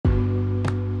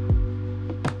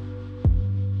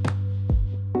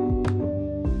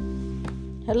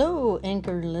Hello,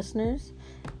 Anchor listeners.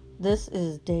 This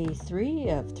is day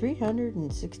 3 of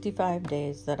 365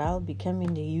 days that I'll be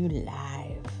coming to you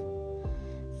live.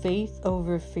 Faith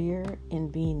over fear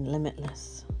and being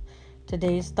limitless.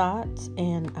 Today's thoughts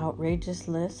and outrageous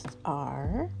lists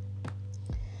are: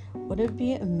 would it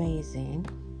be amazing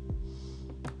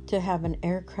to have an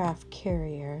aircraft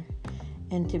carrier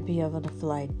and to be able to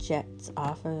fly jets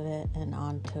off of it and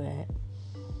onto it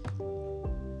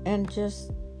and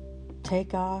just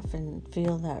take off and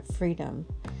feel that freedom,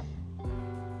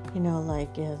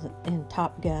 like in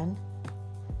Top Gun?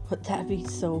 Would that be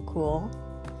so cool?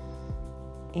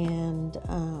 And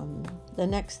the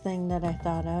next thing that I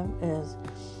thought of is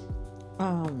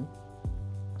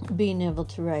being able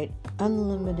to write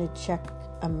unlimited check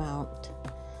amount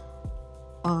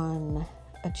on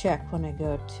a check when I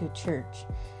go to church,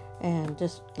 and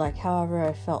just like however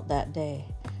I felt that day.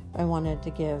 If I wanted to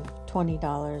give $20,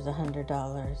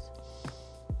 $100,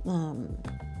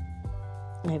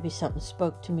 maybe something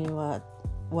spoke to me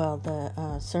while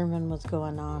the sermon was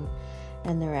going on,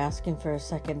 and they were asking for a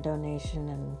second donation,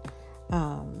 and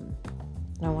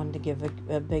I wanted to give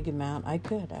a big amount. I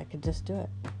could just do it.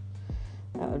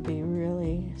 That would be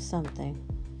really something.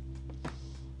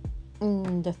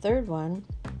 The third one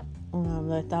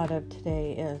that I thought of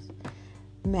today is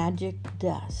magic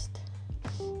dust.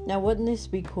 Now, wouldn't this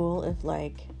be cool if,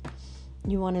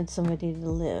 you wanted somebody to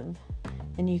live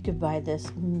and you could buy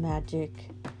this magic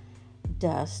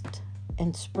dust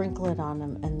and sprinkle it on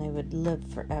them and they would live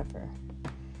forever?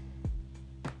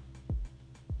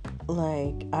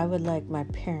 I would like my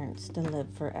parents to live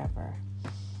forever.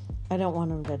 I don't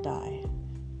want them to die.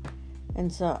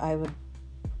 And so I would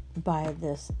buy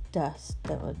this dust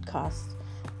that would cost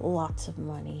lots of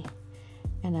money,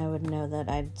 and I would know that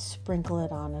I'd sprinkle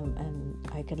it on them and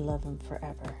I could love them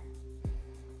forever.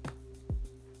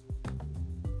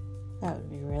 That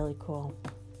would be really cool.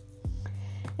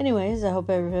 Anyways, I hope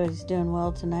everybody's doing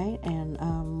well tonight, and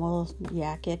we'll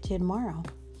yak at you tomorrow.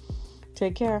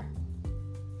 Take care.